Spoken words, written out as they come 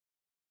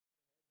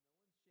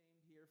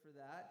for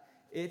that.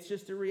 It's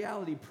just a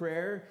reality.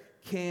 Prayer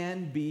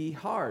can be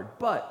hard.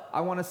 But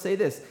I want to say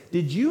this.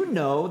 Did you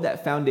know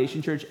that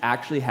Foundation Church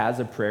actually has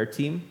a prayer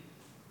team?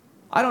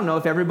 I don't know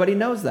if everybody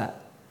knows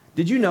that.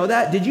 Did you know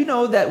that? Did you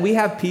know that we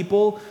have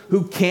people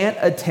who can't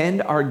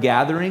attend our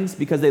gatherings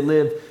because they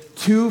live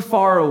too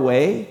far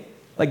away?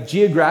 Like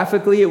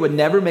geographically, it would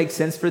never make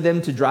sense for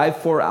them to drive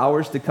 4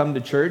 hours to come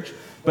to church,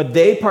 but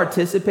they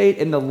participate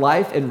in the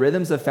life and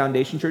rhythms of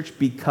Foundation Church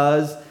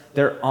because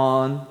they're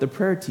on the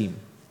prayer team.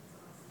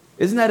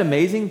 Isn't that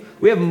amazing?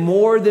 We have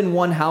more than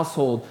one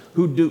household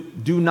who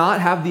do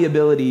not have the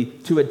ability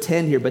to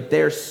attend here, but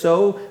they're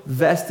so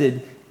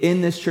vested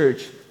in this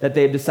church that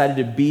they've decided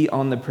to be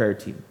on the prayer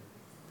team.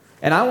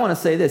 And I want to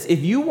say this, if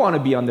you want to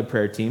be on the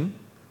prayer team,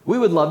 we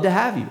would love to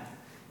have you.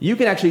 You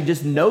can actually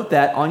just note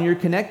that on your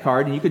Connect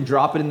card, and you can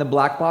drop it in the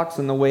black box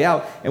on the way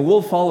out, and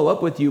we'll follow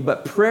up with you.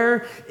 But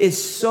prayer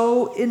is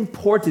so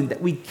important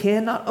that we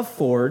cannot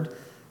afford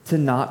to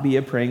not be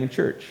a praying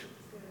church.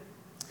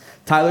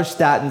 Tyler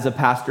Statton's a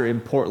pastor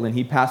in Portland.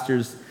 He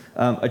pastors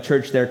a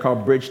church there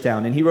called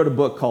Bridgetown, and he wrote a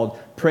book called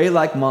Pray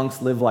Like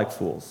Monks, Live Like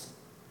Fools.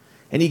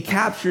 And he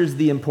captures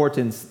the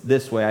importance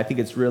this way. I think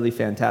it's really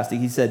fantastic.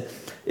 He said,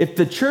 if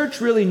the church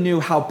really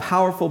knew how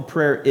powerful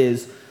prayer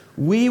is,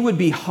 we would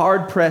be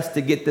hard-pressed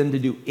to get them to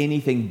do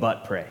anything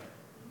but pray.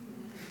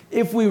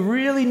 If we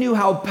really knew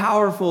how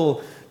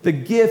powerful the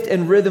gift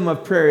and rhythm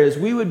of prayer is,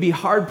 we would be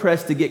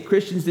hard-pressed to get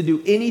Christians to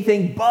do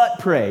anything but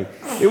pray.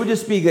 It would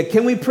just be like,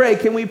 can we pray?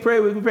 Can we pray?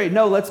 We can pray.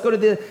 No, let's go to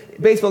the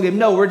baseball game.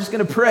 No, we're just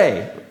going to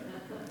pray,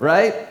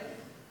 right?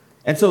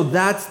 And so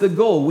that's the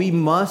goal. We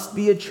must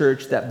be a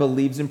church that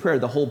believes in prayer.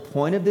 The whole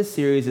point of this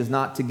series is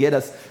not to get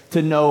us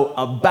to know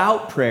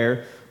about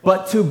prayer,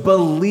 but to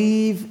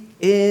believe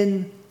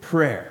in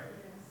prayer.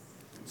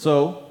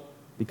 So,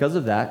 because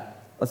of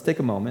that, let's take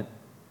a moment.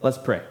 Let's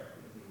pray.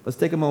 Let's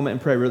take a moment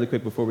and pray really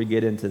quick before we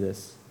get into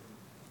this.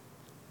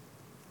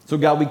 So,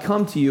 God, we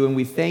come to you and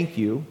we thank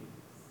you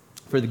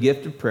for the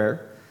gift of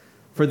prayer,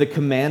 for the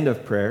command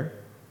of prayer,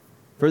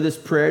 for this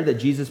prayer that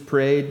Jesus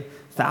prayed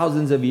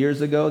thousands of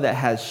years ago that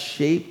has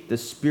shaped the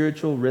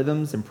spiritual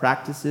rhythms and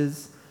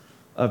practices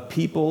of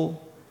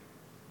people,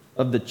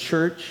 of the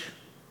church,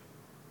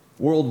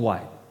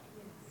 worldwide.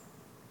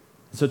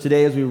 So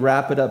today, as we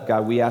wrap it up,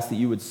 God, we ask that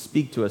you would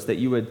speak to us, that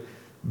you would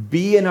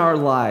be in our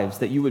lives,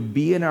 that you would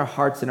be in our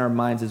hearts and our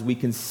minds as we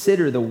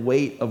consider the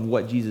weight of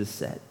what Jesus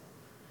said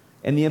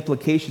and the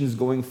implications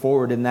going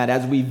forward, and that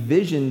as we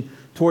vision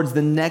towards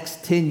the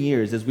next 10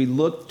 years, as we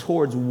look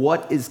towards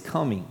what is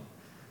coming,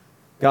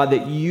 God,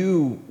 that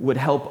you would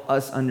help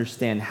us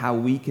understand how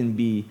we can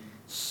be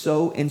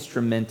so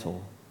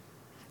instrumental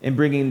in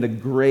bringing the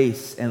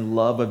grace and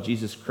love of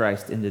Jesus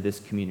Christ into this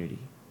community.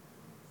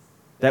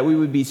 That we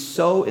would be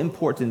so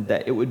important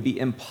that it would be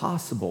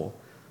impossible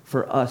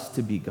for us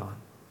to be gone.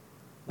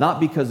 Not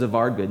because of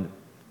our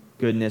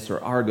goodness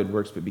or our good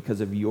works, but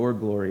because of your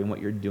glory and what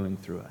you're doing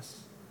through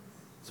us.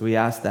 So we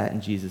ask that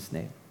in Jesus'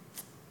 name.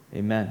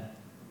 Amen.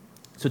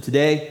 So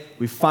today,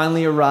 we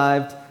finally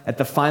arrived at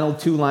the final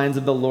 2 lines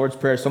of the Lord's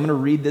Prayer. So I'm going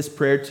to read this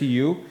prayer to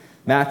you.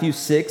 Matthew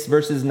 6,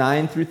 verses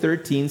 9 through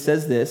 13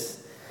 says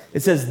this.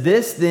 It says,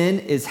 "This then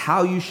is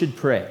how you should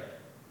pray.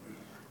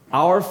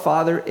 Our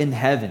Father in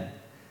heaven,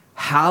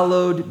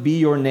 hallowed be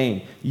your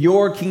name.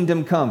 Your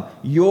kingdom come.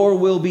 Your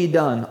will be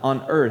done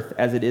on earth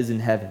as it is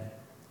in heaven.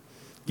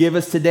 Give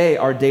us today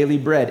our daily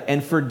bread,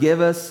 and forgive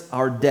us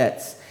our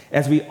debts,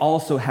 as we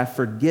also have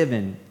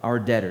forgiven our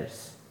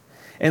debtors.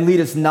 And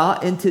lead us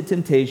not into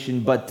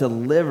temptation, but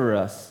deliver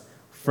us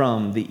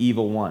from the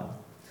evil one."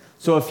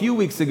 So a few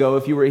weeks ago,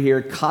 if you were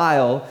here,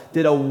 Kyle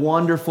did a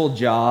wonderful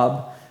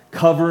job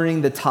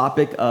covering the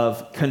topic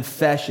of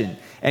confession.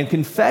 And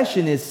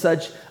confession is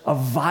such a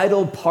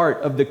vital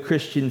part of the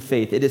Christian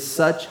faith. It is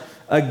such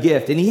a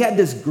gift. And he had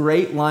this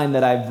great line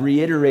that I've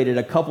reiterated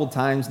a couple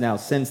times now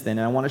since then,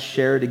 and I want to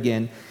share it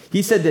again.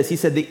 He said this, he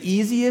said, "The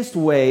easiest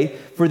way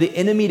for the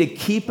enemy to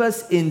keep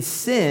us in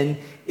sin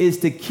is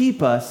to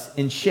keep us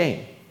in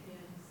shame."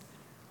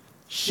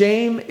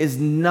 Shame is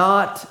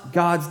not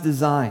God's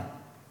design.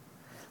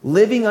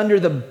 Living under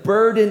the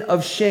burden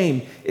of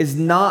shame is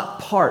not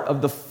part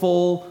of the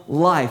full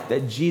life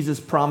that Jesus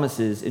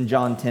promises in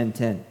John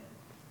 10:10.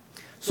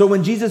 So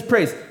when Jesus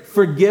prays,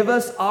 "Forgive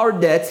us our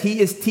debts," he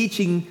is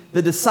teaching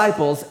the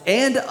disciples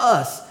and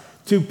us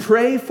to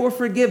pray for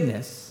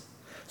forgiveness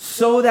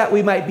so that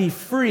we might be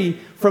free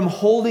from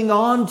holding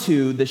on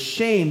to the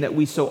shame that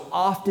we so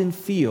often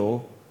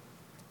feel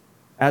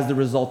as the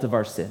result of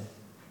our sin.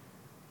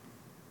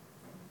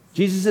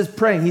 Jesus is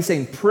praying. He's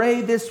saying,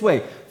 pray this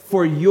way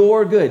for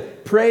your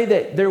good. Pray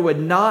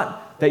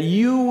that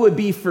you would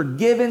be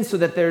forgiven so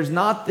that there's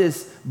not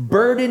this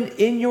burden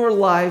in your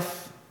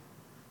life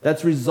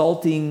that's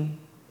resulting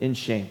in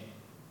shame.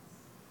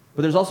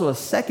 But there's also a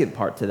second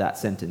part to that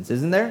sentence,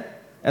 isn't there?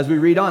 As we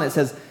read on, it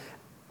says,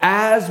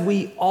 "As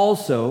we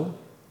also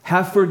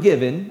have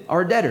forgiven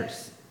our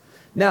debtors."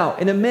 Now,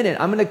 in a minute,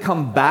 I'm going to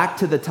come back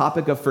to the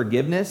topic of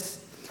forgiveness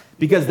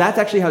because that's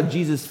actually how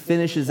Jesus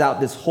finishes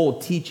out this whole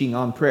teaching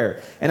on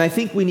prayer. And I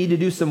think we need to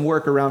do some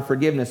work around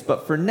forgiveness.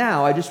 But for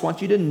now, I just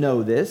want you to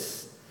know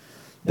this,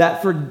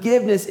 that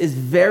forgiveness is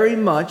very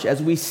much,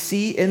 as we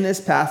see in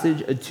this passage,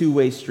 a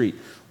two-way street.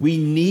 We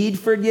need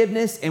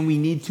forgiveness, and we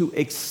need to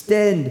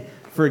extend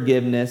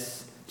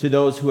forgiveness to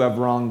those who have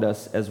wronged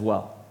us as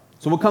well.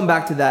 So we'll come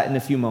back to that in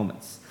a few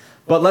moments.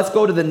 But let's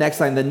go to the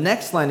next line. The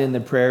next line in the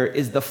prayer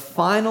is the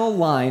final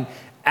line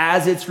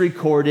as it's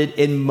recorded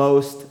in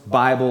most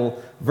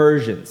Bible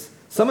versions.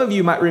 Some of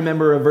you might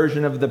remember a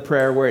version of the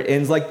prayer where it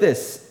ends like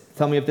this.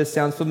 Tell me if this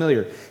sounds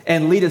familiar.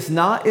 And lead us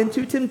not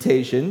into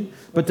temptation,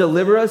 but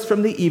deliver us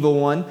from the evil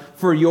one.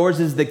 For yours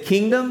is the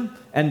kingdom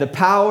and the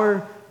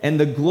power and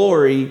the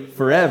glory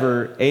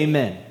forever.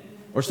 Amen.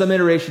 Or some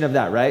iteration of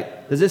that,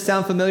 right? Does this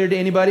sound familiar to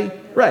anybody?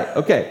 Right,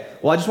 okay.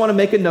 Well, I just want to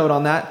make a note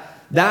on that.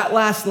 That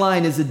last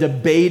line is a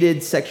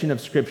debated section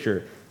of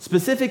Scripture,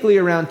 specifically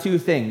around two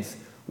things: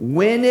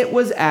 when it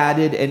was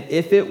added and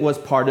if it was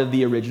part of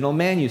the original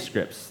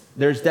manuscripts.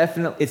 It's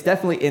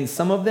definitely in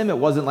some of them. It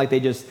wasn't like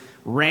they just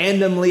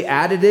randomly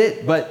added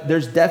it, but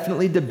there's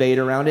definitely debate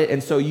around it.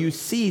 And so you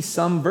see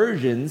some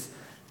versions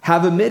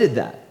have omitted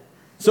that.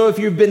 So if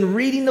you've been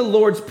reading the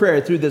Lord's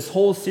Prayer through this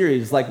whole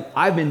series, like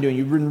I've been doing,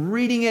 you've been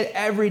reading it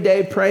every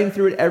day, praying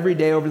through it every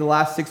day over the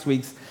last 6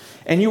 weeks,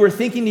 and you were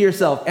thinking to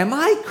yourself, am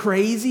I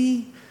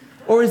crazy?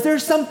 Or is there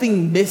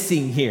something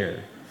missing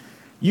here?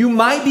 You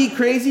might be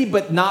crazy,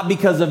 but not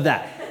because of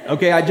that.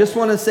 Okay, I just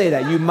want to say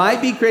that. You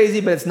might be crazy,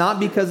 but it's not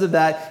because of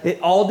that.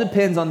 It all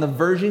depends on the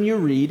version you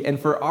read. And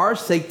for our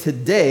sake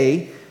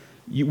today,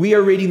 we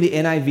are reading the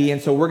NIV,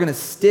 and so we're going to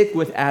stick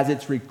with as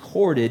it's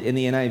recorded in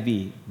the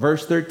NIV.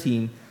 Verse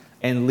 13,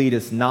 and lead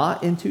us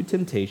not into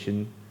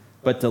temptation,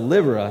 but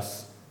deliver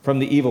us from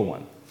the evil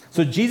one.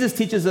 So Jesus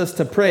teaches us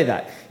to pray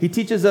that. He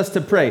teaches us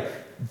to pray,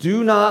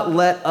 do not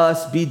let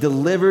us be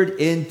delivered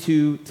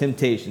into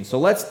temptation. So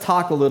let's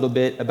talk a little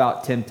bit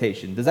about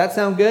temptation. Does that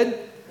sound good?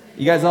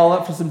 You guys all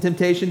up for some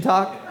temptation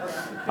talk?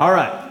 All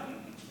right.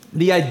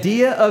 The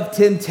idea of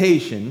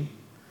temptation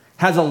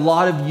has a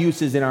lot of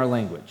uses in our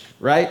language,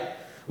 right?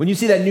 When you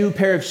see that new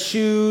pair of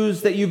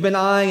shoes that you've been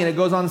eyeing and it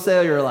goes on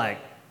sale, you're like,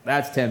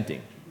 that's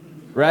tempting,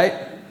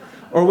 right?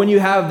 Or when you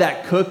have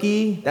that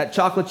cookie, that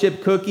chocolate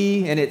chip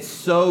cookie, and it's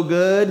so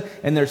good,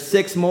 and there's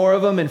 6 more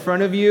of them in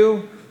front of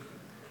you,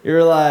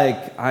 you're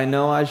like, I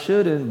know I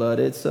shouldn't, but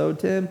it's so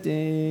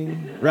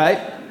tempting, right?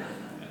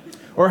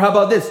 Or how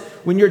about this?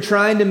 When you're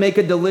trying to make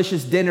a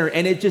delicious dinner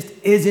and it just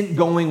isn't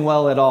going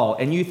well at all,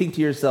 and you think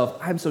to yourself,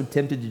 I'm so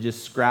tempted to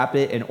just scrap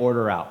it and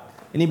order out.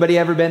 Anybody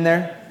ever been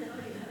there?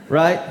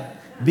 Right?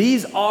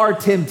 These are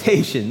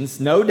temptations,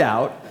 no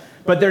doubt,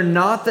 but they're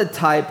not the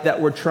type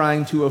that we're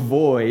trying to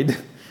avoid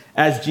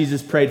as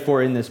Jesus prayed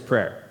for in this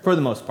prayer, for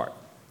the most part.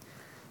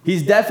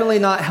 He's definitely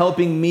not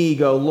helping me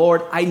go,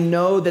 Lord, I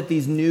know that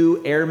these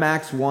new Air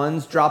Max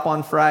 1s drop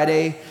on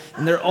Friday,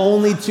 and they're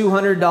only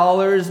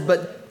 $200,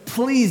 but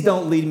please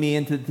don't lead me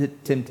into the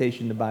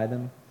temptation to buy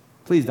them.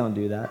 Please don't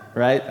do that,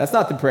 right? That's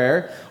not the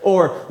prayer.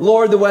 Or,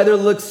 Lord, the weather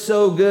looks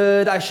so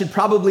good, I should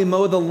probably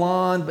mow the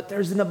lawn, but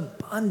there's an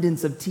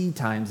abundance of tea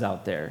times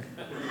out there.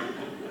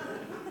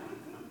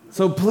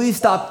 So please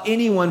stop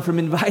anyone from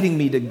inviting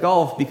me to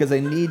golf because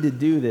I need to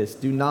do this.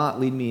 Do not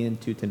lead me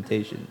into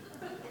temptation.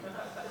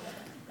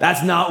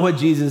 That's not what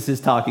Jesus is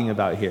talking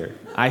about here.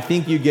 I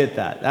think you get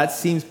that. That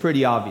seems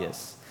pretty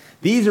obvious.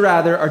 These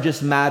rather are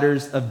just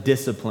matters of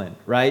discipline,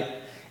 right?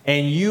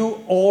 And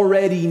you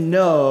already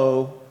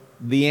know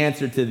the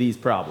answer to these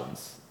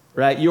problems,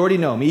 right? You already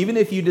know them. Even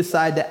if you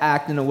decide to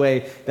act in a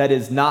way that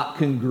is not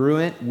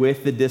congruent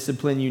with the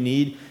discipline you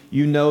need,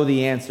 you know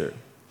the answer.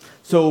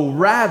 So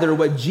rather,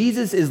 what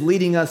Jesus is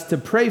leading us to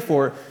pray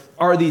for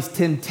are these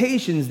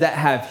temptations that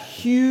have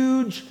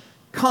huge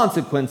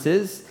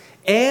consequences,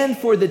 and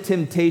for the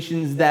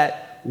temptations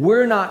that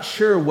we're not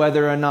sure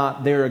whether or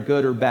not they're a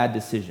good or bad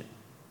decision.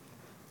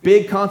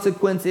 Big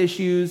consequence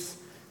issues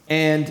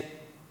and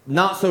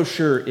not so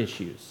sure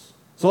issues.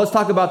 So let's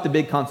talk about the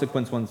big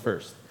consequence ones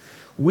first.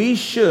 We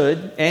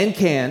should and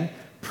can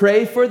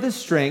pray for the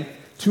strength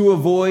to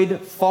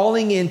avoid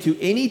falling into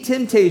any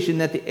temptation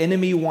that the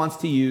enemy wants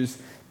to use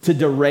to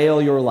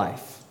derail your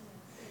life.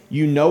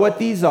 You know what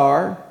these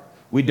are.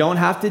 We don't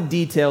have to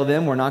detail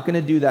them. We're not going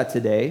to do that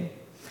today.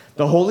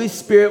 The Holy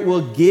Spirit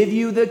will give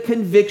you the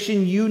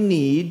conviction you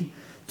need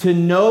to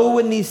know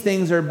when these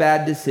things are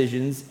bad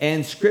decisions,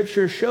 and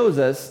Scripture shows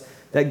us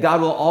that God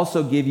will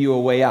also give you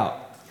a way out.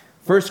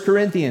 1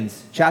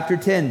 Corinthians chapter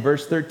 10,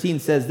 verse 13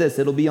 says this.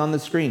 It'll be on the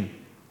screen.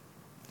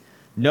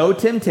 No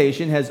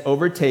temptation has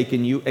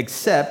overtaken you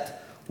except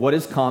what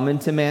is common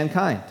to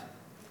mankind.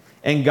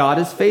 And God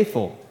is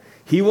faithful.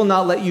 He will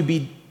not let you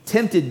be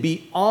tempted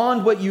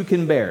beyond what you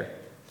can bear.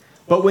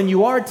 But when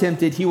you are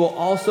tempted, he will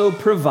also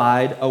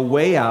provide a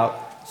way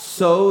out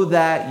so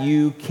that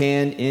you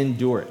can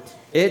endure it.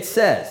 It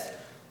says,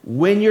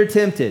 when you're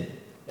tempted,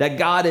 that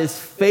God is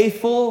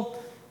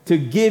faithful to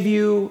give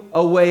you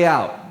a way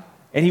out.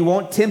 And he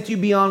won't tempt you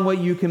beyond what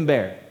you can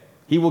bear.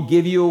 He will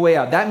give you a way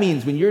out. That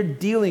means when you're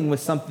dealing with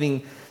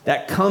something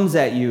that comes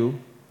at you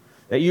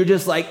that you're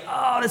just like,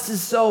 oh, this is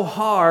so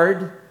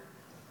hard,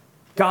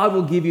 God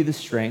will give you the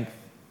strength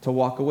to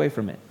walk away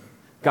from it.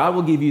 God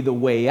will give you the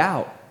way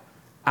out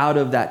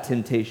of that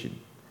temptation.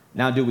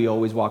 Now, do we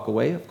always walk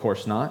away? Of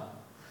course not.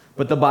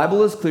 But the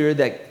Bible is clear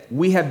that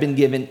we have been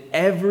given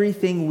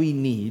everything we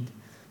need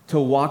to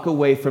walk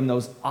away from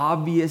those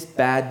obvious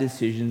bad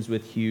decisions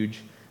with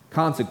huge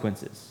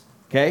consequences.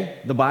 Okay?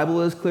 The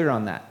Bible is clear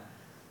on that.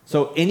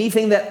 So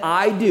anything that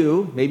I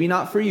do, maybe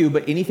not for you,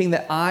 but anything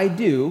that I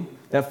do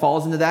that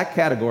falls into that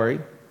category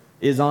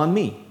is on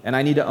me, and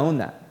I need to own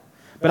that.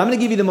 But I'm going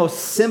to give you the most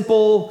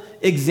simple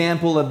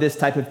example of this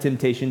type of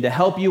temptation to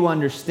help you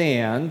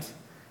understand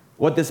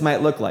what this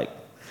might look like.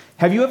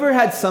 Have you ever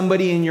had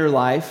somebody in your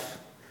life,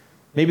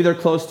 maybe they're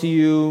close to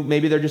you,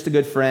 maybe they're just a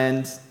good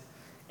friend,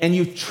 and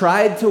you've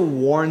tried to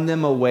warn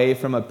them away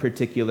from a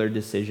particular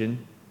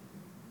decision?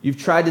 You've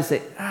tried to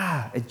say,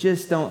 I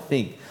just don't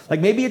think. Like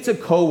maybe it's a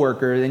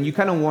coworker, and you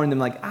kind of warn them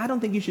like, I don't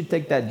think you should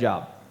take that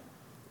job.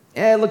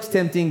 It looks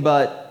tempting,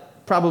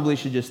 but probably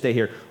should just stay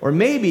here. Or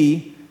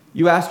maybe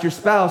you asked your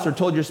spouse or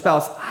told your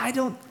spouse, I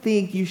don't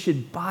think you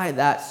should buy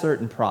that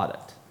certain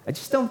product. I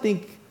just don't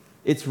think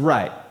it's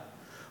right.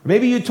 Or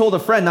maybe you told a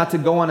friend not to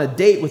go on a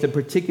date with a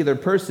particular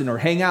person or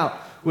hang out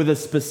with a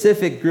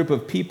specific group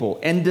of people.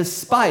 And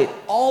despite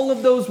all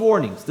of those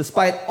warnings,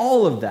 despite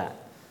all of that,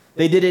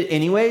 they did it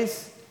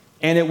anyways,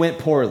 and it went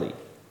poorly.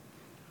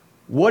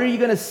 What are you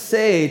going to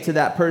say to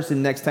that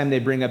person next time they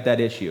bring up that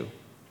issue?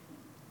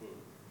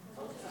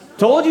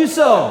 Told you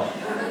so.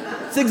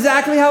 It's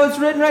exactly how it's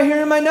written right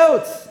here in my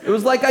notes. It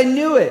was like I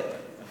knew it.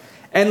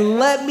 And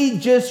let me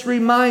just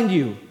remind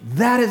you,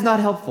 that is not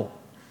helpful.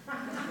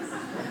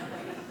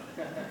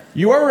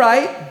 You are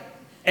right,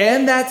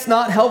 and that's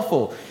not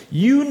helpful.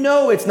 You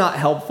know it's not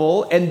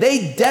helpful, and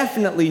they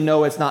definitely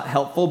know it's not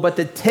helpful, but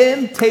the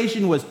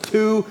temptation was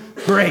too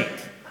great.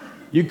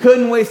 You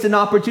couldn't waste an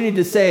opportunity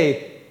to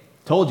say,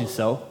 told you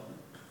so,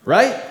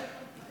 right?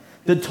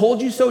 The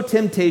told you so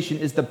temptation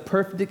is the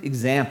perfect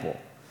example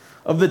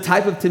of the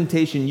type of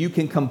temptation you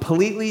can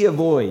completely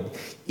avoid,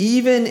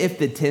 even if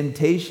the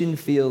temptation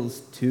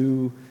feels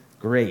too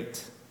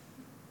great.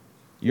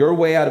 Your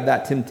way out of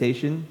that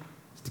temptation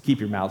is to keep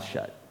your mouth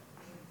shut.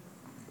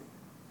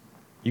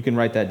 You can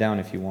write that down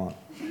if you want.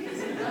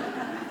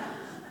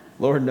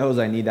 Lord knows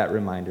I need that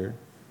reminder.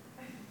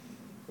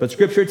 But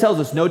Scripture tells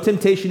us no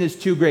temptation is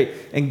too great,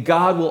 and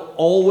God will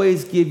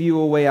always give you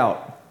a way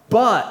out.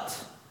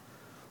 But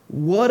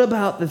what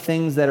about the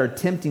things that are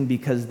tempting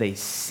because they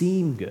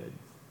seem good,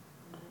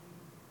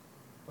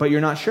 but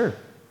you're not sure?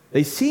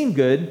 They seem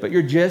good, but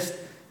you're just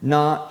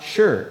not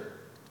sure.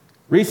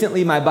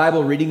 Recently, my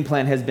Bible reading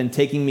plan has been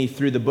taking me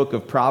through the book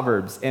of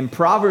Proverbs, and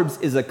Proverbs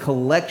is a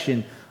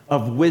collection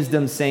of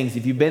wisdom sayings.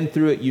 If you've been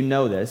through it, you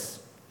know this.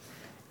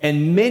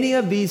 And many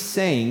of these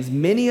sayings,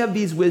 many of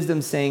these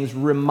wisdom sayings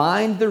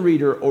remind the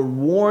reader or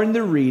warn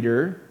the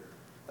reader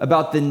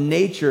about the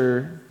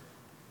nature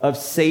of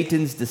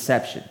Satan's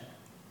deception.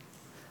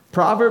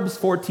 Proverbs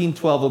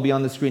 14:12 will be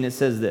on the screen. It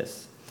says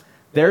this: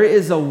 there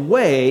is a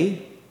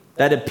way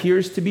that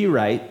appears to be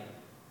right,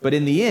 but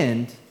in the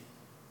end,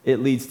 it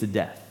leads to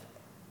death.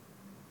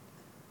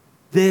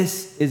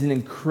 This is an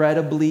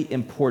incredibly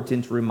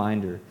important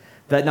reminder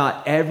that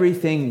not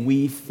everything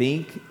we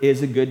think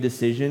is a good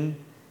decision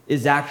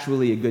is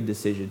actually a good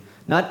decision.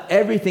 Not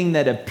everything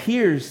that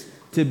appears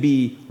to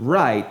be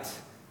right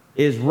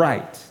is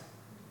right.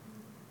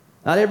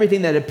 Not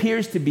everything that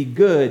appears to be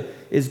good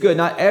is good.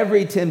 Not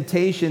every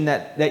temptation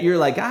that you're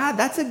like,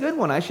 that's a good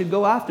one, I should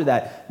go after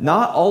that.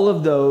 Not all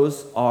of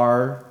those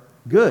are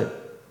good.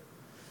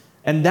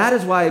 And that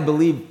is why I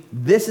believe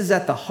this is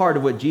at the heart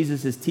of what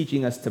Jesus is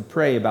teaching us to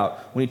pray about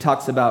when he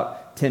talks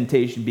about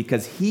temptation,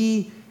 because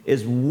he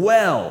is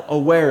well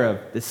aware of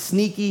the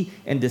sneaky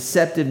and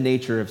deceptive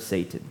nature of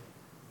Satan.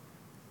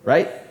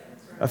 Right?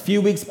 A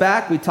few weeks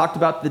back, we talked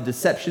about the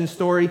deception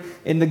story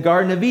in the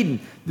Garden of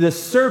Eden. The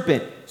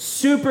serpent,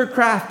 super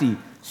crafty,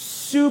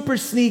 super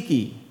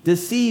sneaky,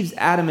 deceives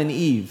Adam and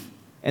Eve,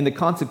 and the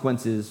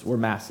consequences were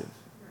massive.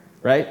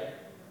 Right?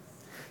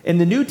 In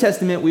the New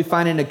Testament, we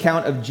find an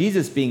account of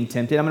Jesus being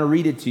tempted. I'm going to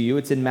read it to you.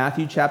 It's in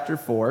Matthew chapter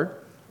 4.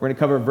 We're going to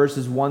cover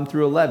verses 1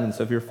 through 11.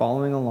 So if you're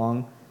following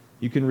along,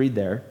 you can read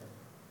there.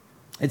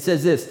 It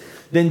says this: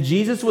 then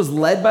Jesus was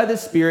led by the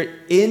Spirit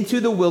into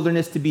the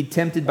wilderness to be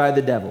tempted by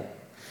the devil.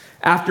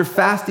 After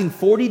fasting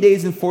 40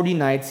 days and 40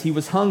 nights, he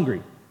was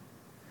hungry.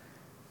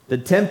 The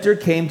tempter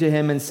came to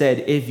him and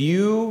said, if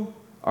you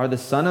are the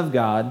Son of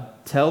God,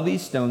 tell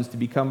these stones to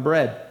become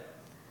bread.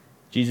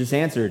 Jesus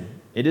answered,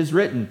 it is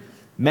written,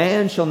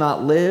 man shall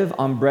not live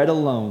on bread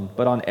alone,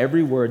 but on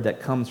every word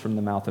that comes from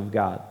the mouth of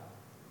God.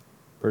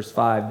 Verse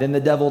 5, then the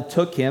devil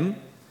took him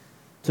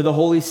to the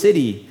holy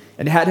city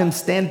and had him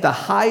stand at the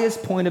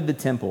highest point of the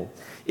temple.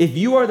 If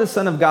you are the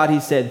Son of God, he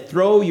said,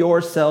 throw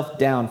yourself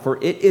down,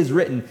 for it is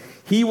written,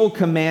 he will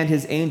command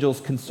his angels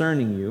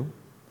concerning you,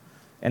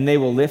 and they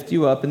will lift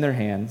you up in their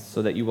hands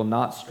so that you will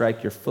not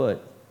strike your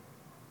foot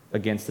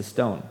against a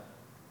stone.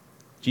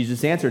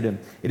 Jesus answered him,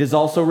 it is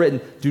also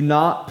written, do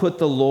not put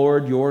the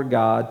Lord your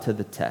God to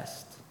the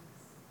test.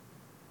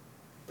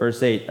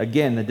 Verse 8,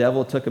 again, the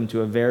devil took him to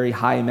a very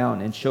high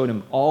mountain and showed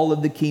him all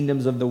of the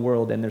kingdoms of the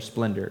world and their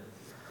splendor.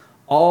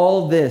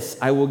 All this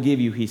I will give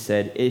you, he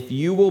said, if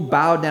you will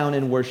bow down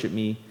and worship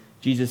me.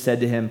 Jesus said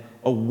to him,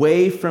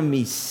 away from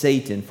me,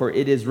 Satan, for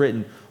it is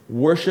written,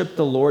 worship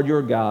the Lord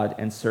your God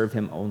and serve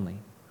him only.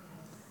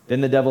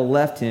 Then the devil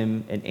left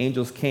him, and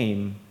angels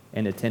came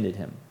and attended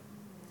him.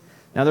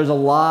 Now there's a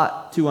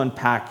lot to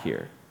unpack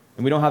here,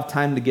 and we don't have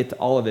time to get to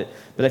all of it,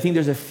 but I think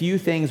there's a few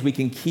things we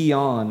can key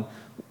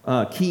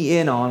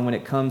in on when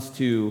it comes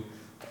to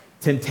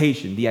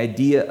temptation, the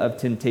idea of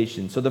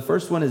temptation. So the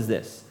first one is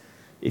this.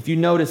 If you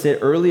notice it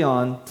early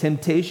on,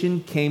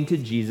 temptation came to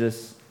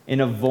Jesus in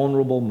a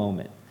vulnerable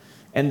moment.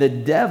 And the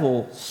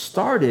devil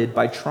started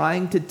by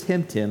trying to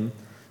tempt him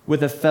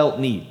with a felt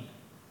need.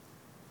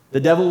 The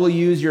devil will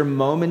use your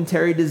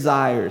momentary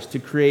desires to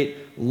create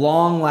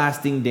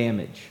long-lasting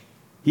damage.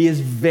 He is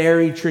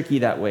very tricky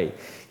that way.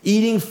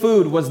 Eating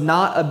food was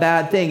not a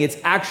bad thing. It's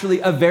actually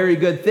a very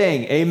good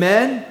thing.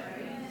 Amen?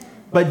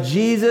 But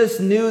Jesus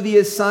knew the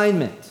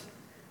assignment,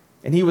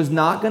 and he was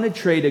not going to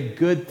trade a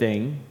good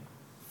thing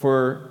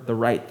for the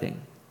right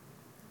thing.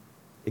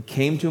 It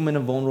came to him in a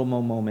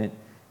vulnerable moment.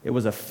 It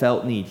was a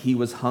felt need. He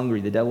was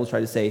hungry. The devil tried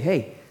to say,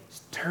 hey,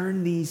 just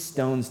turn these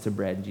stones to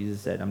bread. And Jesus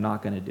said, I'm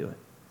not going to do it.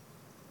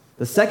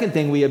 The second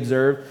thing we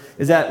observe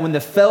is that when the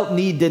felt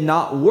need did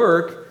not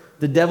work,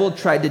 the devil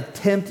tried to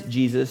tempt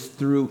Jesus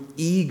through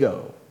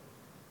ego.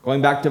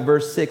 Going back to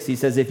verse 6, he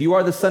says, if you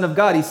are the Son of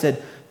God, he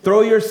said,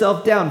 throw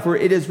yourself down, for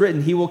it is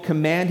written, he will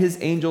command his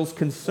angels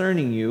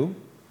concerning you,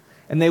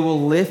 and they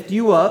will lift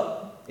you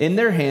up in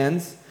their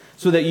hands,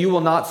 so that you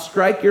will not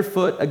strike your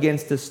foot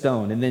against a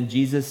stone. And then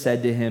Jesus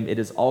said to him, it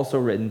is also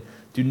written,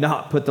 do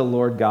not put the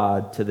Lord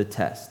God to the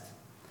test.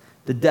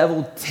 The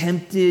devil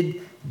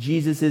tempted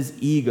Jesus'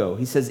 ego.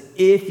 He says,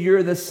 if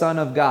you're the Son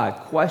of God,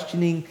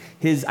 questioning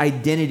his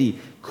identity,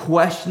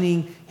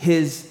 questioning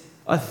his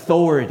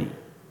authority.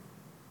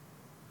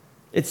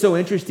 It's so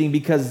interesting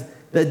because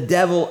the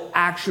devil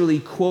actually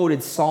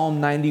quoted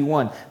Psalm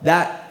 91,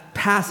 that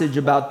passage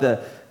about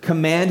the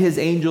command his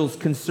angels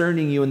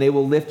concerning you and they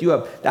will lift you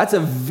up. That's a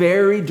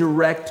very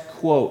direct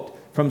quote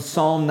from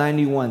Psalm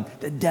 91.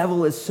 The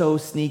devil is so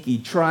sneaky,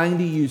 trying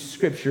to use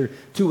scripture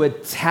to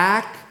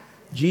attack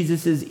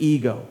Jesus'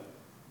 ego.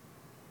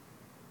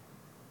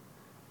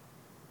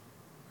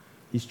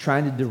 He's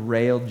trying to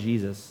derail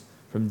Jesus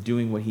from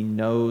doing what he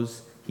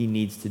knows he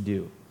needs to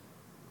do.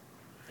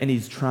 And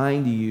he's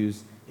trying to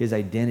use his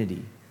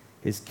identity,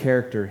 his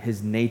character,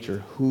 his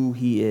nature, who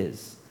he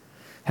is.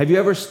 Have you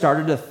ever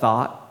started a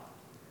thought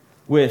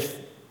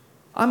with,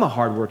 I'm a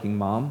hardworking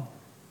mom, ...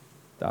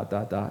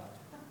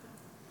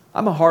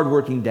 I'm a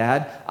hardworking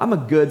dad. I'm a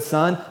good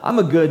son. I'm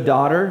a good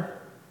daughter.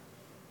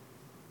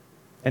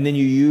 And then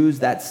you use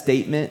that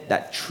statement,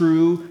 that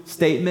true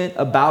statement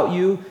about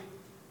you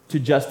to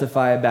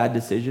justify a bad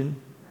decision.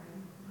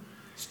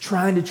 It's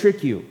trying to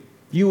trick you.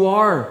 You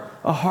are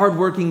a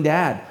hardworking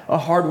dad, a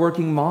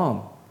hardworking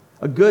mom,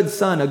 a good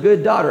son, a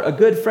good daughter, a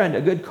good friend,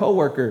 a good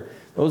coworker.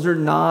 Those are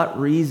not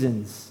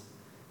reasons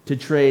to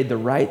trade the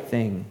right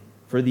thing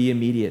for the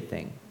immediate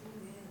thing.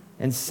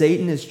 And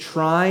Satan is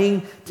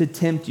trying to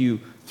tempt you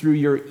through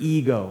your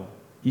ego.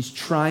 He's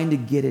trying to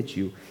get at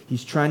you.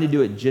 He's trying to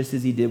do it just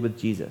as he did with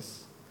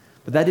Jesus.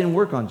 But that didn't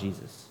work on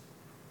Jesus.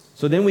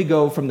 So then we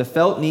go from the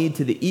felt need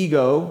to the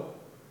ego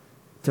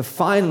to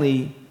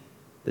finally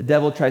the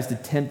devil tries to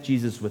tempt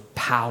Jesus with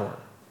power.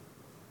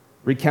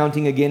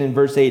 Recounting again in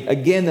verse 8,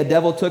 again the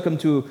devil took him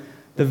to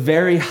the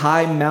very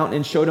high mountain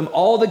and showed him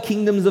all the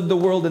kingdoms of the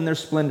world and their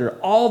splendor.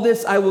 All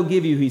this I will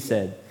give you, he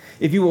said,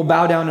 if you will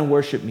bow down and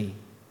worship me.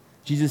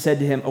 Jesus said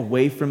to him,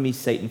 away from me,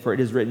 Satan, for it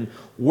is written,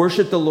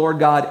 worship the Lord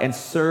God and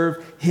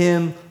serve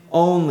him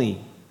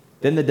only.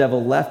 Then the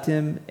devil left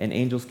him, and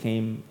angels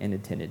came and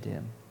attended to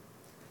him.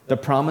 The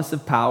promise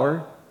of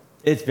power,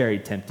 it's very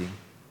tempting.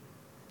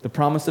 The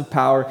promise of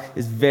power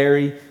is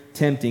very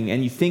tempting.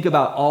 And you think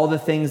about all the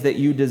things that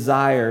you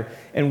desire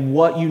and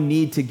what you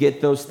need to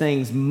get those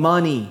things.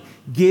 Money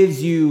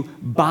gives you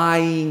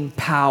buying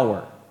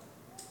power,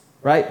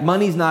 right?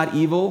 Money's not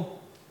evil.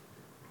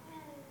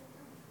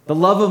 The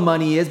love of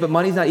money is, but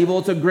money's not evil.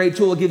 It's a great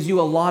tool. It gives you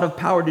a lot of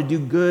power to do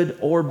good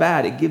or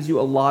bad. It gives you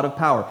a lot of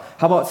power.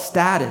 How about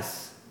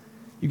status?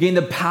 You gain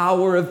the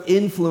power of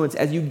influence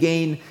as you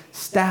gain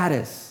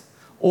status.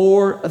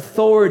 Or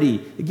authority.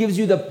 It gives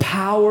you the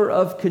power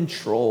of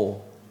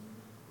control.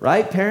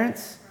 Right,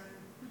 parents?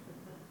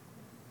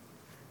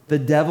 The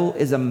devil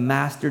is a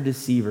master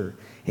deceiver,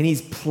 and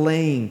he's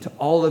playing to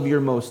all of your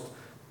most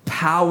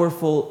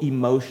powerful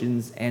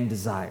emotions and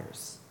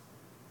desires.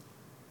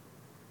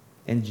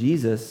 And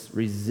Jesus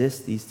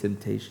resists these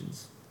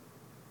temptations.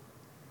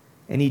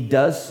 And he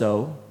does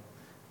so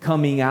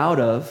coming out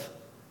of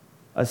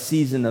a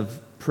season of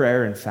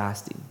prayer and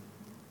fasting.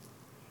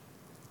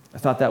 I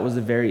thought that was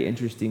a very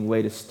interesting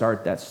way to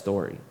start that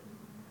story.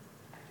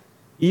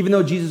 Even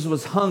though Jesus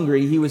was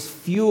hungry, he was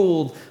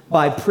fueled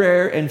by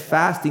prayer and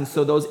fasting,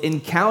 so those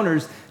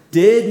encounters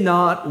did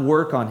not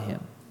work on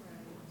him.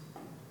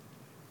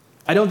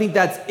 I don't think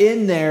that's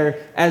in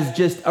there as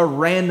just a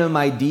random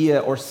idea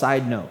or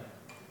side note.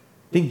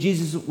 I think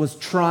Jesus was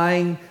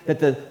trying,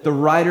 that the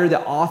writer,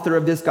 the author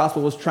of this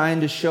gospel was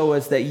trying to show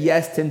us that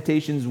yes,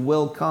 temptations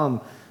will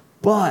come,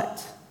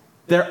 but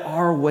there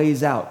are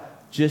ways out,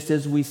 just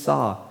as we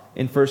saw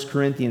in 1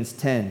 Corinthians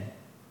 10.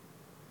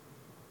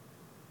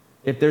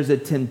 If there's a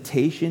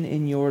temptation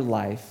in your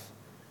life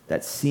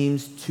that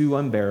seems too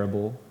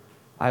unbearable,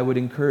 I would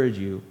encourage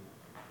you,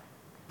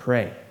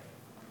 pray,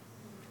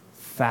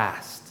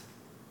 fast,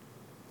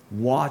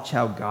 watch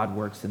how God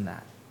works in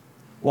that.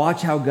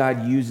 Watch how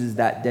God uses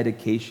that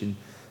dedication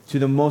to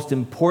the most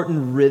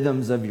important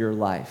rhythms of your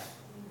life.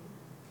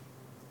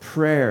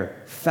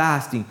 Prayer,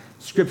 fasting,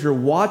 scripture,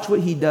 watch what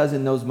he does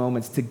in those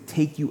moments to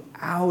take you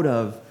out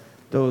of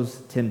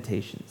those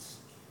temptations.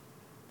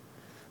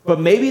 But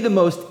maybe the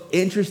most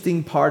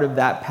interesting part of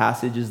that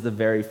passage is the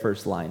very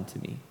first line to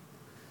me.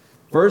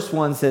 Verse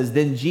 1 says,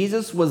 "Then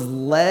Jesus was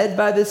led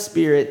by the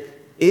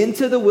Spirit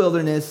into the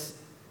wilderness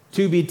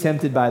to be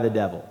tempted by the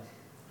devil."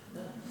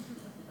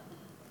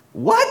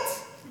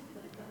 What?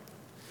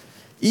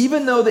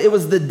 Even though it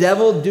was the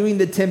devil doing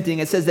the tempting,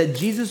 it says that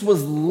Jesus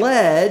was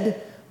led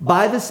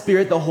by the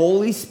Spirit, the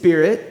Holy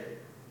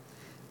Spirit,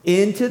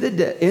 into the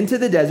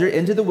desert,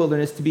 into the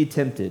wilderness to be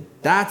tempted.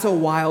 That's a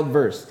wild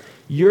verse.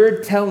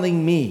 You're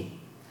telling me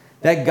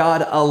that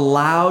God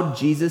allowed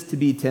Jesus to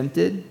be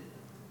tempted?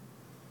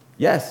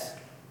 Yes,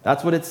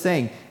 that's what it's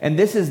saying. And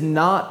this is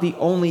not the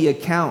only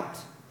account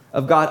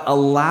of God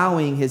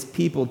allowing his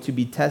people to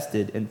be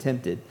tested and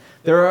tempted.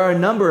 There are a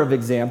number of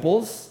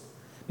examples.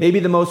 Maybe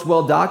the most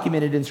well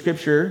documented in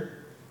Scripture,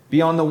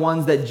 beyond the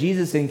ones that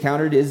Jesus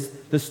encountered, is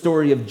the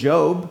story of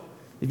Job.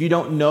 If you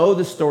don't know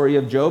the story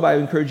of Job, I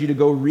encourage you to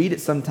go read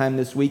it sometime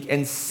this week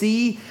and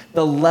see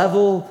the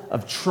level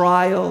of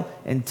trial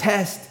and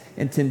test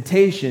and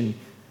temptation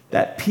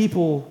that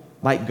people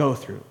might go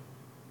through.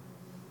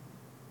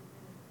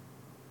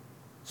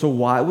 So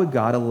why would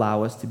God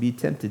allow us to be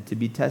tempted, to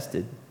be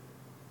tested?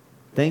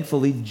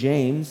 Thankfully,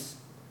 James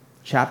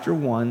chapter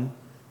 1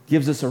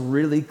 gives us a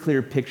really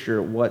clear picture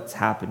of what's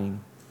happening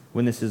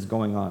when this is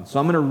going on. So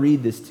I'm going to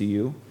read this to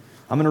you.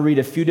 I'm going to read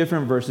a few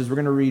different verses. We're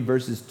going to read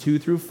verses 2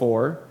 through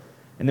 4,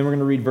 and then we're going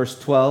to read verse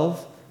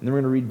 12, and then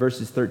we're going to read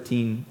verses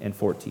 13 and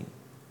 14.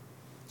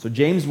 So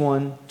James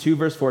 1, 2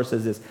 verse 4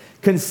 says this: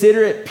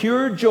 "Consider it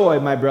pure joy,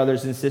 my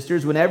brothers and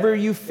sisters, whenever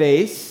you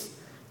face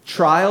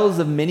trials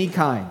of many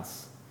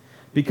kinds,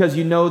 because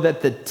you know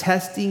that the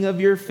testing of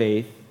your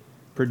faith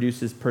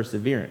produces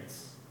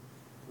perseverance.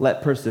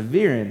 Let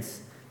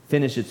perseverance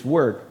finish its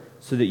work,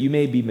 so that you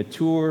may be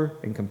mature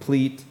and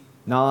complete,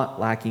 not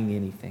lacking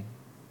anything."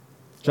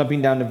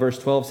 Jumping down to verse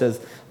 12 says,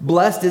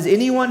 "Blessed is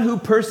anyone who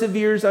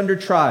perseveres under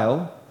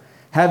trial.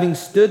 Having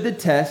stood the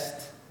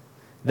test,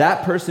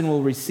 that person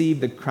will receive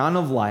the crown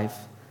of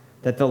life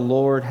that the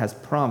Lord has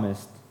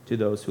promised to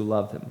those who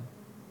love him."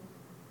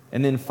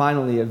 And then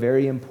finally, a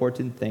very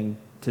important thing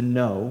to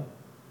know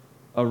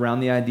around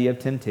the idea of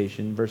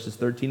temptation, verses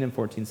 13 and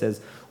 14 says,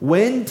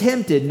 "When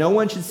tempted, no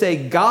one should say,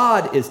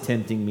 'God is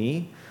tempting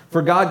me,'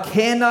 for God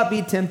cannot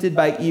be tempted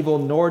by evil,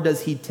 nor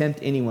does he tempt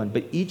anyone.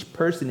 But each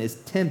person is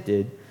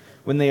tempted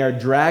when they are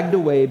dragged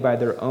away by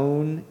their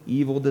own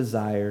evil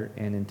desire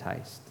and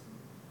enticed."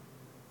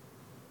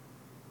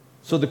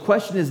 So the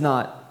question is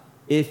not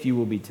if you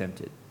will be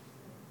tempted.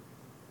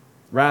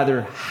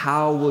 Rather,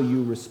 how will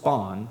you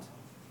respond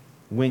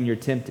when you're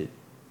tempted?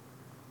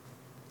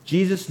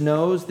 Jesus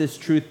knows this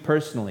truth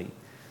personally.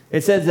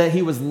 It says that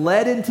he was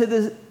led into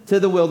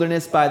the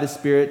wilderness by the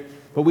Spirit,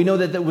 but we know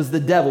that it was the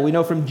devil. We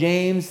know from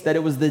James that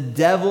it was the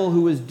devil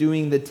who was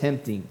doing the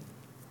tempting.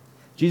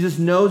 Jesus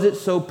knows it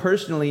so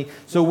personally,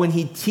 so when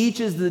he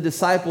teaches the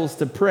disciples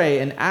to pray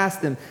and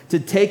asks them to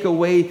take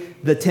away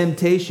the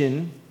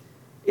temptation,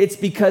 it's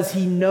because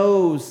he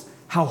knows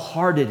how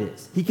hard it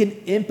is. He can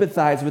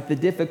empathize with the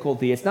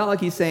difficulty. It's not like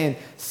he's saying,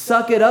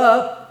 "Suck it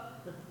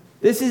up.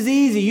 This is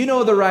easy. You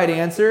know the right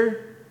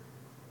answer."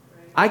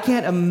 I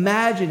can't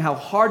imagine how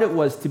hard it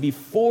was to be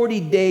 40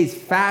 days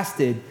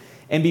fasted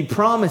and be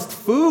promised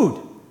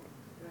food.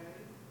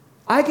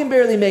 I can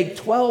barely make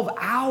 12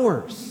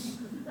 hours.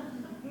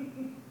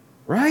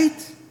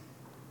 Right?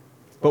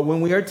 But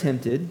when we are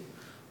tempted,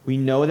 we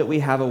know that we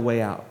have a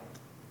way out.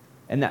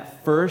 And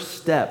that first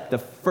step, the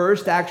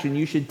first action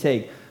you should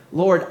take,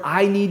 "Lord,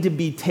 I need to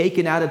be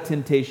taken out of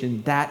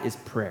temptation," that is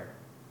prayer.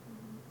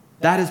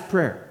 That is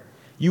prayer.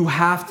 You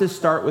have to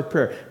start with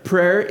prayer.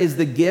 Prayer is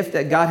the gift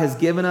that God has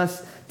given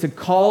us to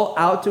call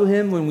out to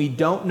him when we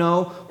don't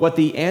know what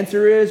the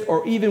answer is,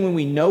 or even when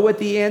we know what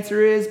the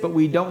answer is, but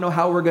we don't know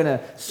how we're going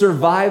to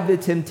survive the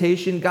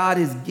temptation. God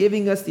is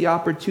giving us the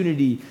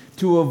opportunity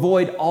to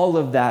avoid all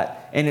of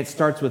that, and it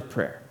starts with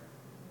prayer.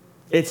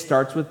 It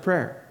starts with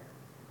prayer.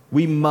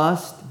 We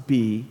must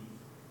be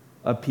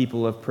a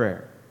people of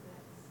prayer.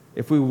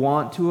 If we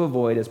want to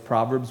avoid, as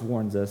Proverbs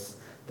warns us,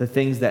 the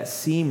things that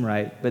seem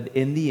right, but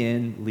in the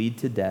end lead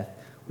to death,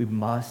 we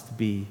must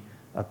be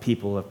a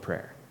people of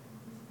prayer.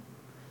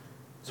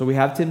 So we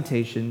have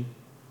temptation,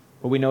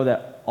 but we know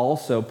that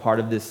also part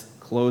of this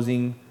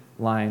closing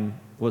line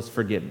was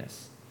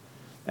forgiveness.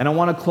 And I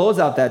want to close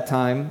out that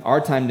time, our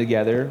time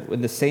together,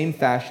 in the same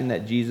fashion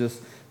that Jesus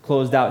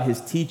closed out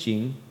his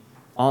teaching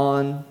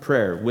on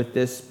prayer, with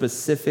this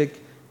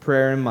specific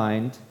prayer in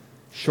mind.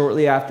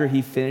 Shortly after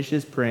he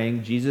finishes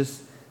praying,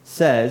 Jesus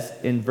says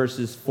in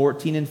verses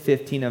 14 and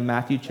 15 of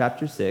Matthew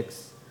chapter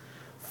 6,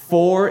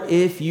 "For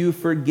if you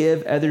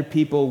forgive other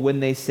people when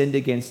they sinned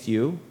against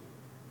you,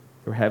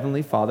 your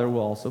heavenly Father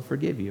will also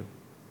forgive you.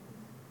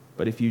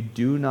 But if you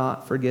do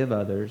not forgive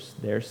others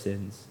their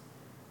sins,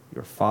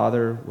 your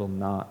Father will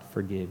not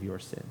forgive your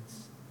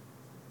sins."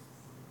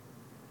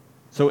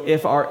 So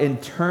if the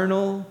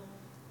internal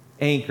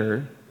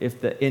anchor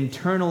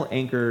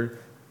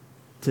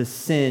to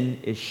sin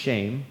is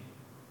shame,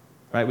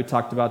 right? We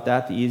talked about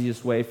that. The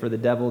easiest way for the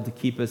devil to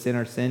keep us in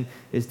our sin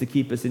is to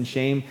keep us in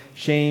shame.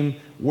 Shame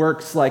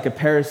works like a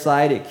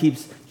parasite. It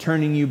keeps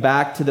turning you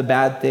back to the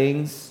bad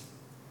things.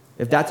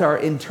 If that's our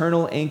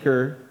internal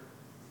anchor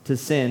to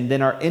sin,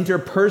 then our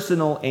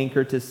interpersonal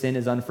anchor to sin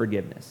is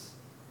unforgiveness.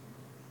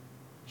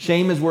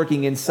 Shame is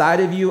working inside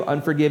of you.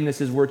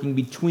 Unforgiveness is working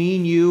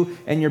between you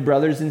and your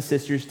brothers and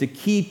sisters to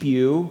keep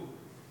you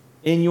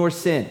in your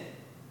sin.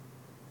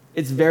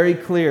 It's very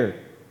clear.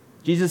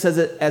 Jesus says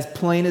it as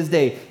plain as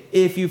day.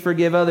 If you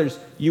forgive others,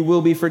 you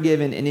will be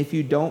forgiven. And if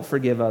you don't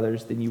forgive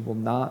others, then you will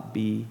not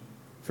be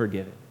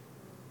forgiven.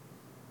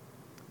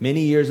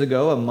 Many years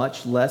ago, a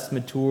much less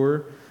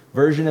mature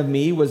version of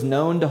me was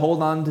known to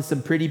hold on to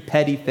some pretty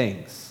petty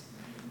things.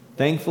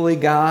 Thankfully,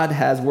 God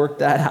has worked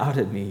that out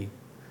in me.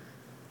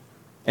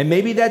 And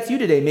maybe that's you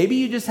today. Maybe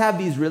you just have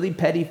these really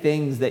petty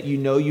things that you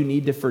know you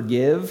need to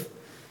forgive,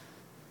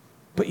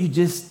 but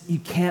you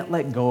can't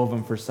let go of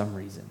them for some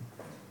reason.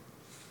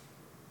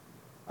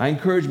 My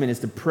encouragement is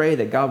to pray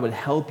that God would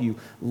help you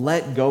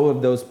let go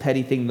of those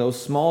petty things,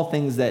 those small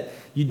things that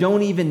you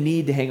don't even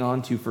need to hang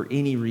on to for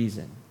any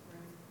reason.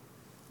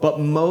 But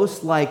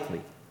most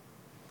likely,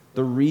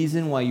 the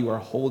reason why you are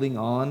holding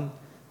on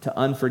to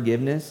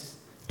unforgiveness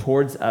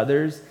towards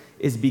others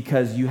is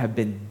because you have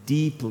been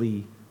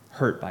deeply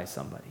hurt by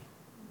somebody.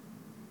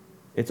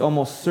 It's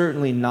almost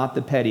certainly not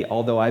the petty,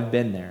 although I've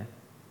been there.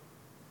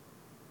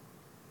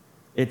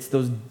 It's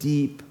those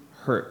deep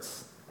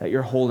hurts that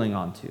you're holding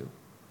on to.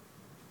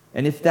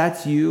 And if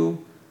that's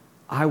you,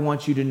 I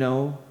want you to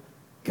know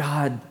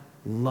God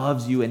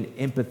loves you and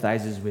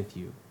empathizes with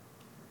you.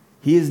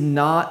 He is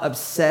not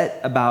upset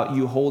about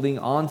you holding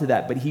on to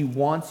that, but he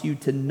wants you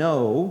to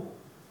know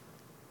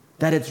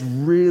that it's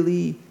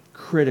really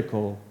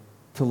critical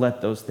to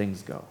let those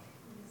things go.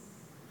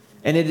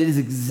 And it is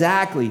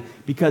exactly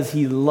because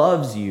he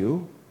loves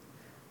you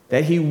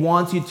that he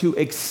wants you to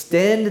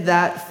extend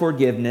that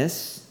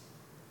forgiveness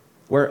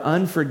where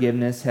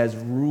unforgiveness has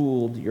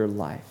ruled your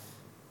life.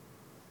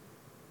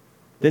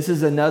 This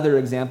is another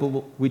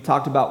example, we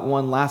talked about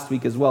one last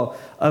week as well,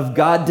 of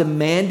God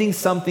demanding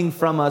something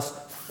from us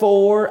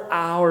for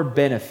our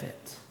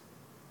benefit.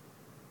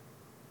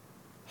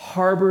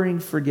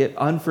 Harboring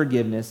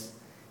unforgiveness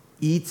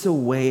eats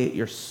away at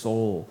your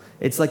soul.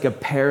 It's like a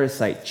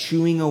parasite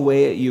chewing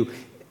away at you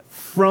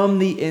from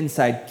the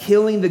inside,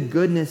 killing the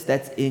goodness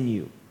that's in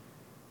you.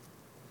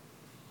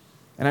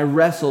 And I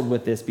wrestled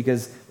with this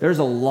because there's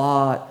a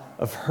lot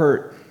of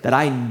hurt that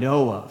I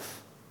know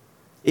of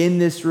in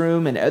this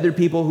room and other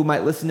people who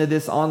might listen to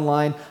this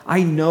online.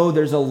 I know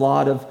there's a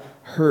lot of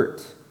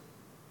hurt.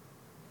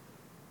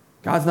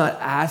 God's not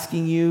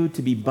asking you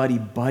to be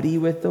buddy-buddy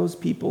with those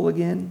people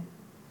again.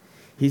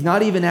 He's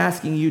not even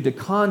asking you to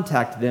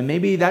contact them.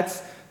 Maybe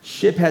that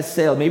ship has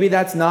sailed. Maybe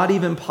that's not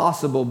even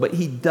possible, but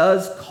he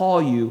does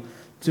call you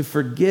to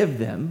forgive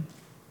them,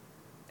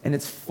 and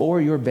it's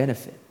for your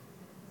benefit.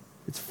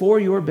 It's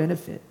for your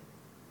benefit.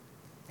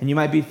 And you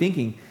might be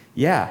thinking,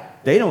 yeah,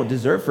 they don't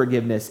deserve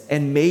forgiveness,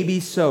 and maybe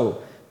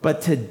so,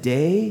 but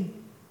today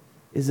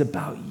is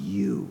about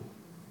you.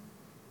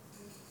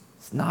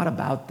 It's not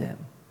about them.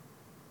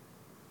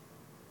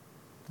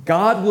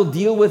 God will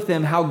deal with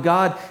them how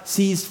God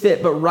sees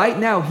fit, but right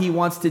now he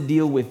wants to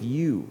deal with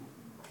you.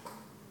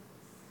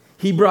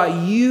 He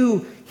brought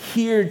you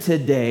here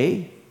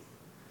today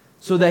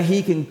so that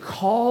he can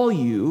call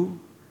you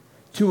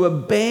to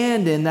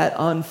abandon that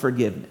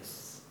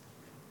unforgiveness.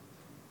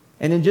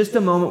 And in just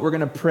a moment, we're going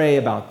to pray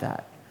about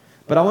that.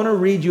 But I want to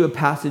read you a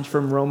passage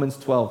from Romans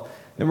 12.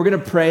 And we're going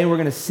to pray and we're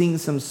going to sing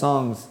some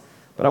songs.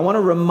 But I want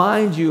to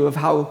remind you of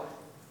how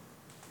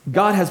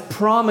God has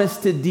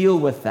promised to deal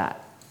with that.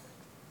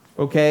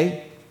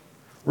 Okay?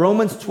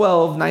 Romans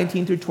 12,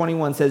 19 through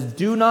 21 says,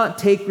 "Do not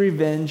take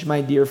revenge,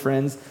 my dear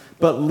friends,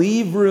 but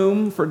leave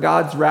room for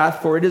God's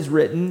wrath, for it is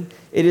written,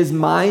 'It is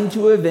mine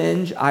to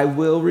avenge, I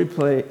will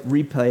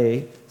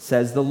repay,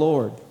 says the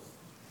Lord.'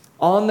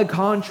 On the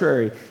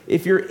contrary,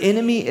 if your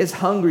enemy is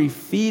hungry,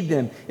 feed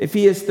them. If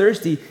he is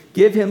thirsty,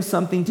 give him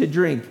something to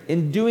drink.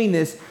 In doing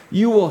this,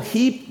 you will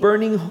heap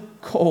burning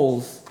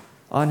coals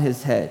on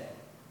his head."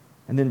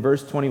 And then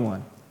verse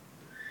 21.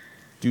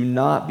 "Do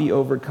not be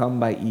overcome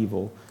by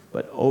evil,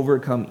 but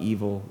overcome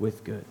evil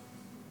with good."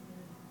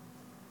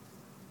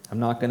 I'm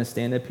not going to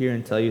stand up here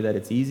and tell you that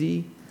it's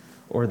easy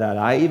or that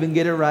I even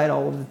get it right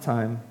all of the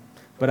time,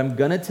 but I'm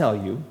going to tell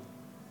you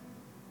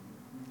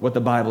what the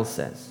Bible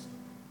says,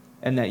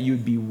 and that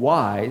you'd be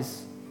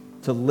wise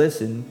to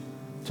listen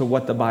to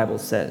what the Bible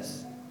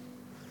says.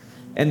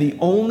 And the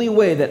only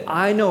way that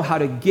I know how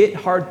to get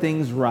hard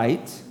things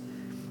right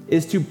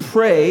is to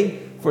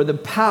pray for the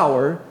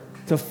power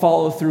to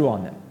follow through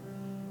on them.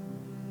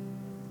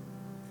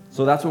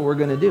 So that's what we're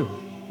going to do.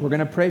 We're going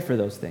to pray for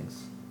those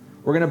things.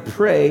 We're going to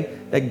pray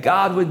that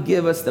God would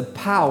give us the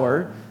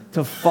power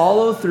to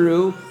follow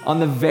through on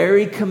the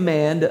very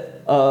command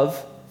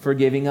of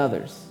forgiving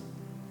others.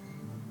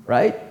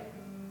 Right?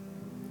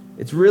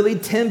 It's really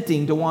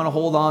tempting to want to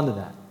hold on to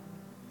that.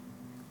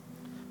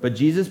 But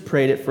Jesus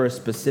prayed it for a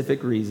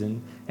specific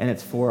reason, and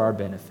it's for our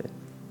benefit.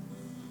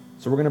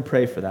 So we're going to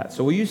pray for that.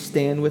 So will you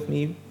stand with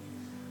me?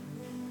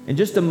 In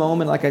just a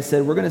moment, like I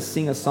said, we're going to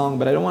sing a song,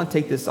 but I don't want to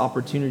take this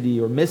opportunity,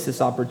 or miss this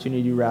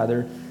opportunity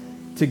rather,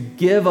 to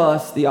give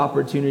us the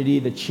opportunity,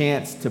 the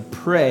chance to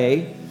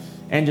pray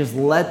and just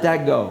let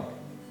that go.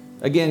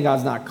 Again,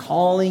 God's not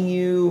calling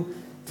you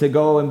to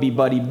go and be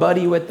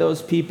buddy-buddy with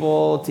those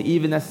people, to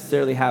even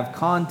necessarily have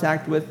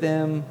contact with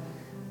them.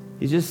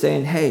 He's just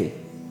saying, hey,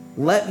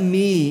 let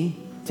me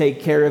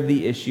take care of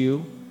the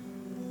issue.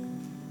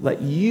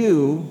 Let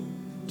you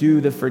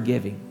do the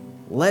forgiving.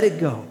 Let it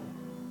go.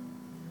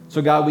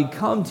 So God, we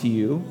come to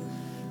you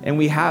and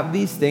we have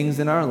these things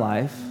in our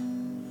life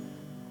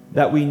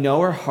that we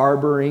know are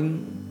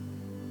harboring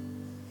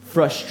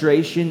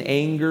frustration,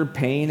 anger,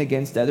 pain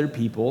against other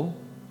people.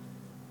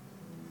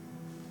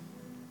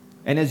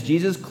 And as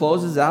Jesus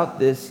closes out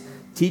this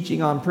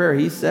teaching on prayer,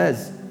 he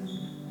says,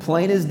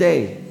 plain as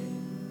day,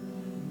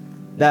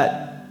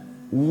 that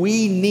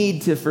we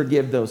need to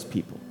forgive those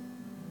people.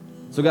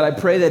 So God, I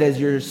pray that as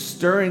you're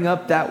stirring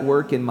up that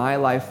work in my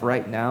life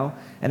right now,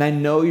 and I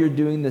know you're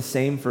doing the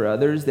same for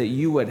others, that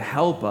you would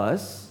help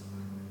us,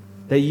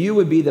 that you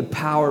would be the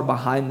power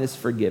behind this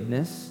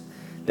forgiveness,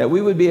 that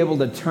we would be able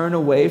to turn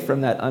away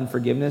from that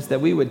unforgiveness,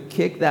 that we would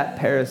kick that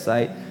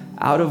parasite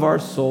out of our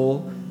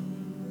soul,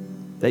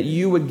 that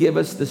you would give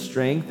us the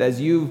strength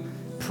as you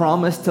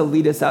promised to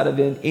lead us out of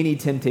any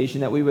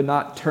temptation, that we would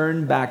not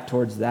turn back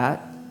towards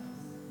that,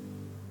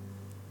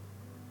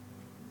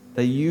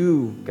 that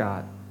you,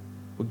 God,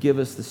 would give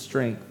us the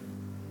strength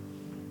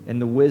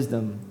and the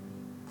wisdom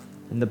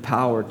and the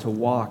power to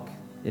walk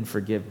in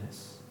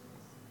forgiveness.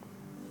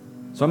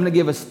 So I'm going to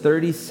give us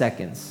 30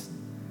 seconds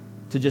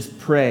to just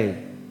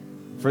pray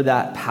for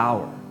that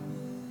power,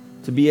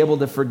 to be able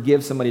to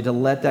forgive somebody, to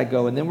let that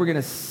go. And then we're going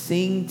to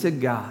sing to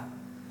God,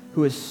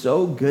 who is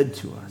so good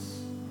to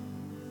us.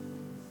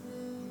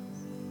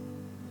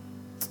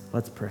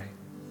 Let's pray.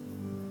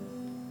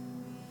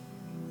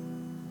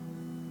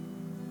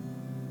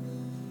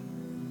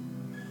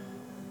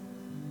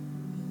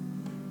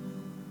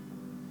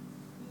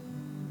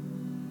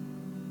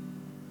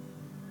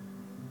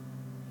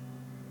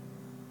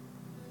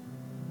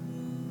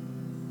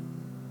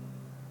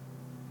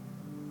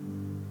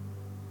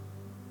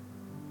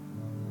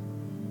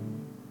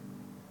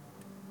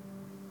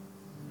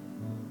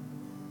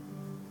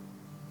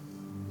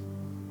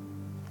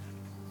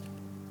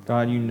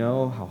 God, you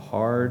know how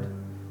hard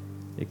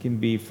it can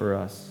be for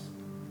us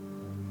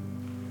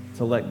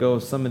to let go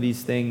of some of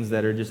these things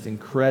that are just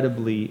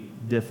incredibly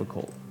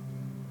difficult.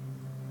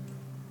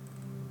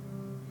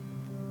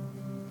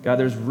 God,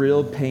 there's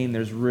real pain,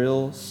 there's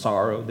real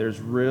sorrow,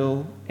 there's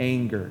real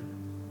anger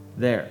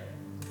there.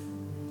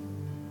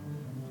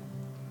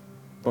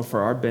 But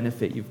for our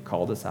benefit, you've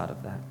called us out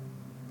of that.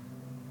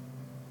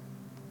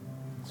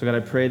 So God,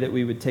 I pray that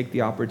we would take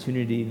the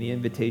opportunity and the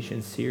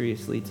invitation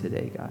seriously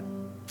today, God.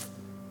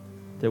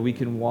 That we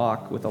can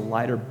walk with a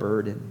lighter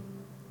burden.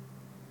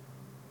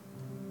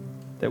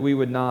 That we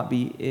would not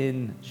be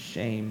in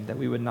shame. That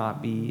we would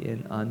not be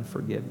in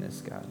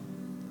unforgiveness, God.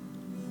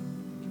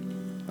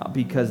 Not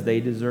because they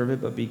deserve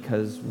it, but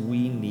because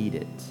we need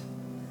it.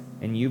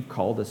 And you've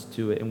called us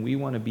to it, and we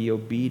want to be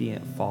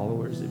obedient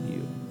followers of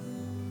you.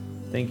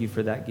 Thank you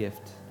for that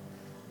gift.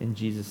 In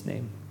Jesus'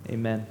 name,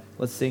 amen.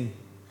 Let's sing.